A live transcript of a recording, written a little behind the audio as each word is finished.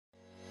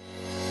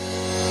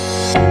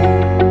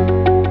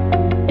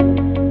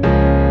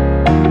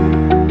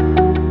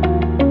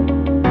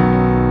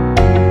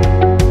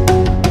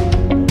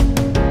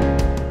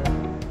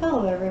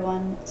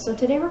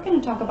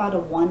talk about a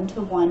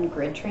one-to-one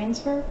grid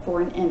transfer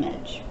for an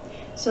image.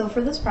 So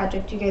for this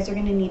project, you guys are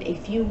going to need a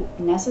few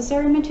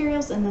necessary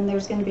materials, and then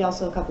there's going to be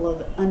also a couple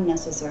of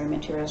unnecessary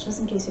materials, just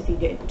in case if you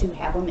do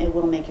have them, it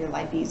will make your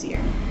life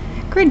easier.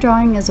 Grid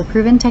drawing is a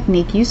proven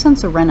technique used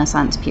since the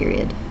Renaissance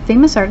period.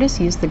 Famous artists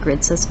use the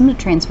grid system to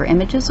transfer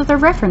images of their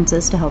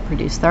references to help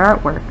produce their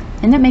artwork,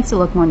 and it makes it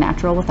look more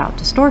natural without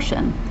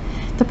distortion.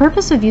 The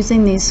purpose of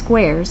using these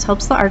squares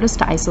helps the artist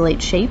to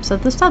isolate shapes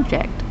of the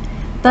subject,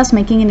 thus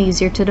making it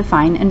easier to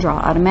define and draw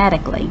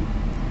automatically.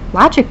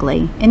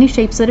 Logically, any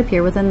shapes that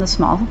appear within the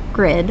small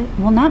grid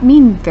will not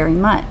mean very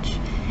much,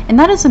 and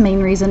that is the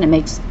main reason it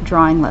makes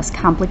drawing less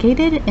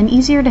complicated and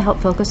easier to help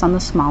focus on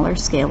the smaller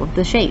scale of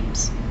the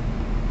shapes.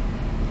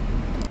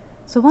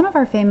 So one of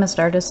our famous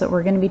artists that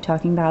we're going to be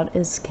talking about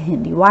is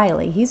Kehinde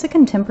Wiley. He's a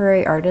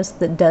contemporary artist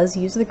that does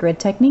use the grid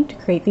technique to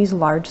create these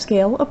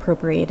large-scale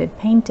appropriated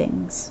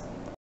paintings.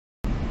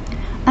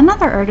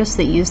 Another artist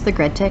that used the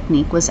grid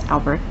technique was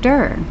Albrecht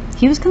Dürer.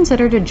 He was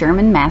considered a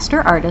German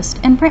master artist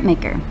and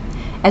printmaker.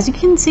 As you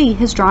can see,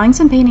 his drawings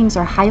and paintings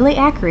are highly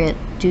accurate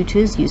due to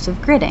his use of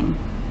gridding.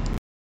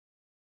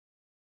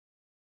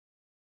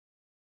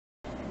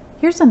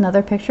 Here's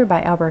another picture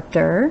by Albrecht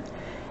Dürer.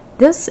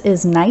 This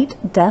is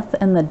Night, Death,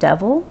 and the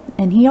Devil,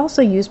 and he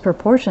also used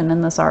proportion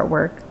in this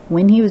artwork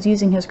when he was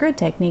using his grid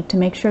technique to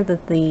make sure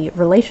that the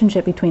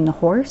relationship between the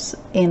horse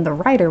and the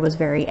rider was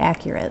very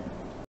accurate.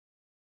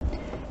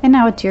 And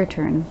now it's your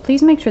turn.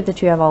 Please make sure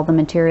that you have all the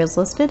materials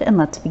listed, and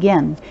let's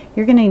begin.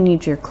 You're going to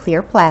need your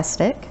clear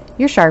plastic,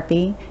 your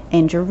Sharpie,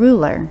 and your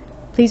ruler.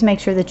 Please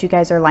make sure that you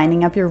guys are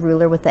lining up your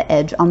ruler with the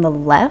edge on the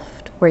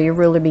left where your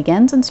ruler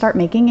begins, and start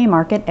making a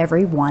mark at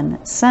every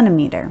 1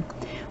 centimeter.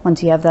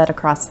 Once you have that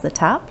across the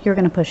top, you're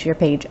going to push your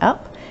page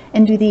up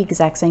and do the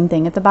exact same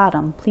thing at the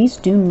bottom. Please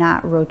do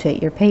not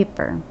rotate your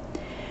paper.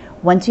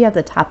 Once you have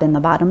the top and the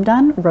bottom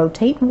done,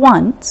 rotate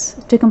once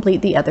to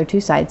complete the other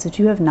 2 sides that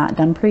you have not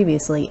done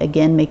previously,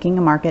 again making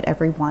a mark at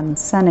every 1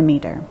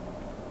 centimeter.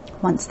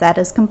 Once that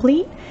is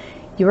complete,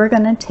 you are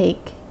going to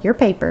take your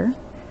paper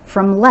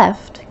from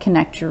left,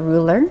 connect your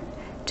ruler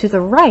to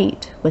the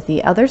right with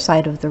the other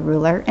side of the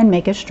ruler, and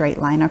make a straight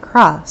line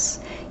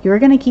across. You are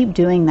going to keep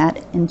doing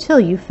that until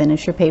you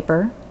finish your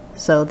paper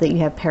so that you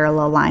have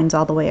parallel lines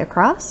all the way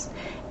across.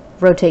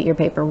 Rotate your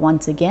paper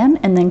once again,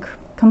 and then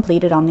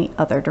complete it on the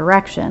other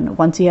direction.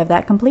 Once you have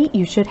that complete,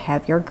 you should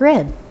have your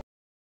grid.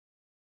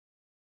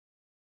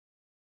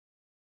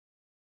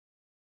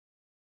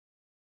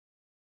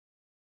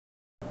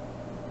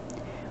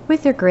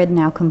 With your grid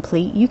now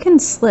complete, you can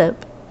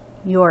slip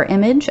your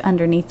image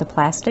underneath the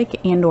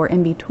plastic and or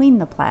in between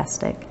the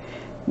plastic.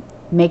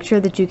 Make sure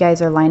that you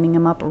guys are lining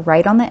them up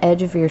right on the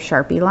edge of your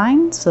Sharpie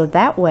line, so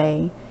that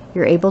way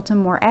you're able to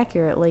more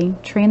accurately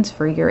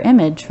transfer your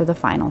image for the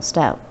final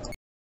step.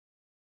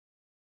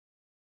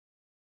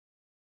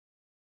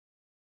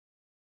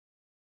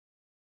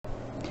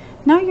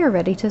 Now you're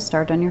ready to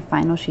start on your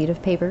final sheet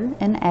of paper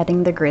and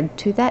adding the grid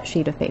to that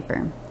sheet of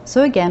paper.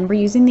 So again, we're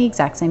using the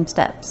exact same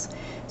steps,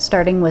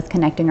 starting with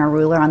connecting our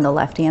ruler on the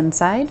left-hand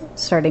side,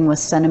 starting with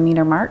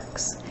centimeter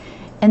marks,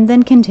 and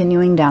then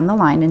continuing down the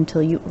line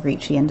until you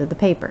reach the end of the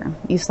paper.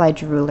 You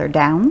slide your ruler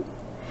down,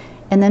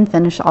 and then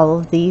finish all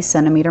of the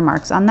centimeter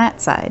marks on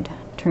that side.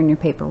 Turn your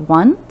paper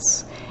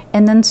once,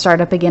 and then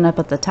start up again up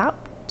at the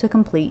top to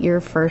complete your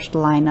first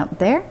line up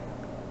there.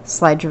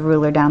 Slide your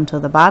ruler down to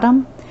the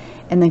bottom,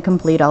 and then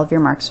complete all of your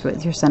marks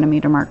with your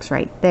centimeter marks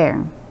right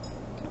there.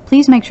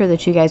 Please make sure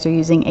that you guys are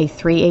using a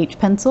 3H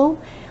pencil,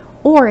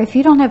 or if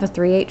you don't have a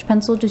 3H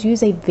pencil, just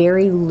use a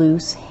very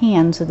loose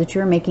hand so that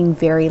you're making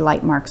very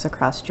light marks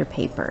across your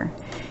paper.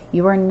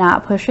 You are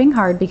not pushing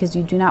hard because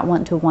you do not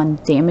want to, one,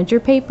 damage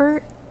your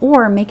paper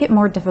or make it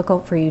more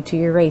difficult for you to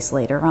erase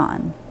later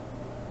on.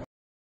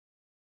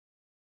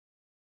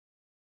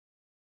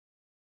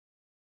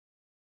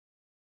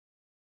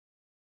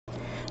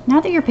 Now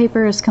that your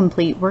paper is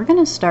complete, we're going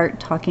to start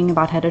talking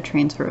about how to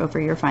transfer over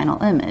your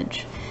final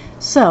image.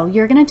 So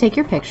you're going to take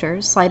your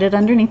picture, slide it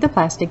underneath the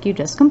plastic you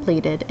just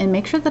completed, and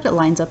make sure that it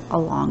lines up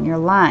along your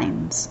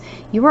lines.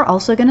 You are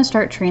also going to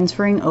start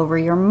transferring over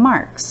your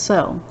marks.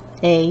 So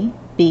A,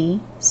 B,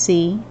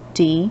 C,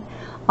 D,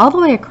 all the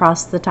way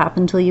across the top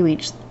until you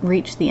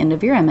reach the end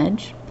of your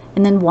image,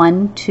 and then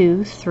 1,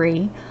 2,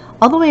 3,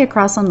 all the way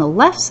across on the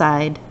left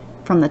side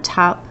from the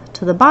top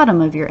to the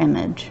bottom of your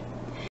image.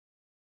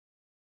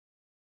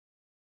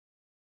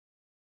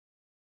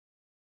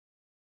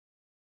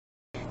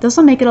 This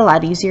will make it a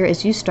lot easier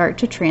as you start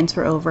to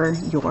transfer over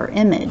your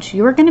image.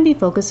 You are going to be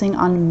focusing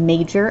on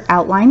major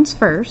outlines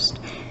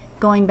first,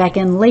 going back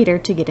in later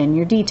to get in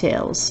your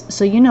details.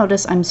 So you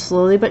notice I'm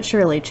slowly but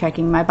surely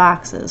checking my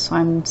boxes. So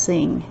I'm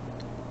seeing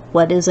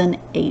what is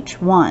in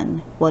H1,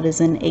 what is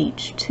in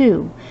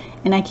H2,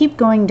 and I keep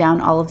going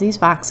down all of these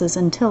boxes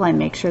until I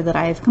make sure that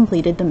I have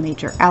completed the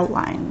major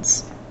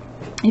outlines.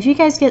 If you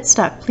guys get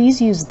stuck,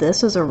 please use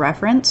this as a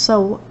reference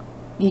so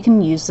you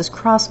can use this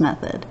cross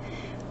method.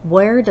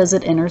 Where does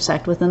it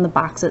intersect within the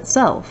box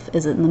itself?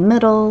 Is it in the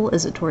middle?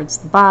 Is it towards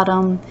the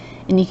bottom?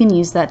 And you can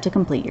use that to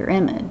complete your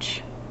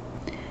image.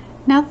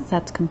 Now that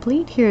that's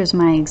complete, here's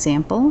my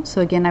example.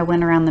 So again, I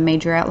went around the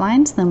major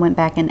outlines, then went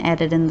back and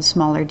added in the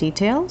smaller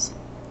details.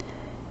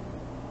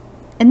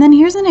 And then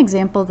here's an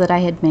example that I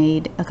had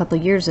made a couple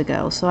years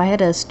ago. So I had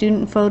a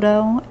student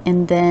photo,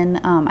 and then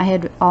I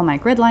had all my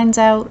grid lines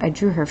out, I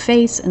drew her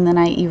face, and then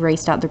I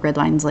erased out the grid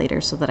lines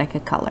later so that I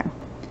could color.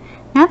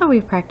 Now that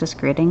we've practiced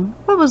gridding,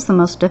 what was the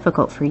most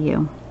difficult for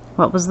you?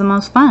 What was the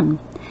most fun?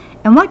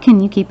 And what can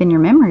you keep in your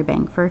memory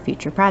bank for a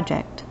future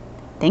project?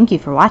 Thank you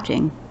for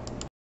watching.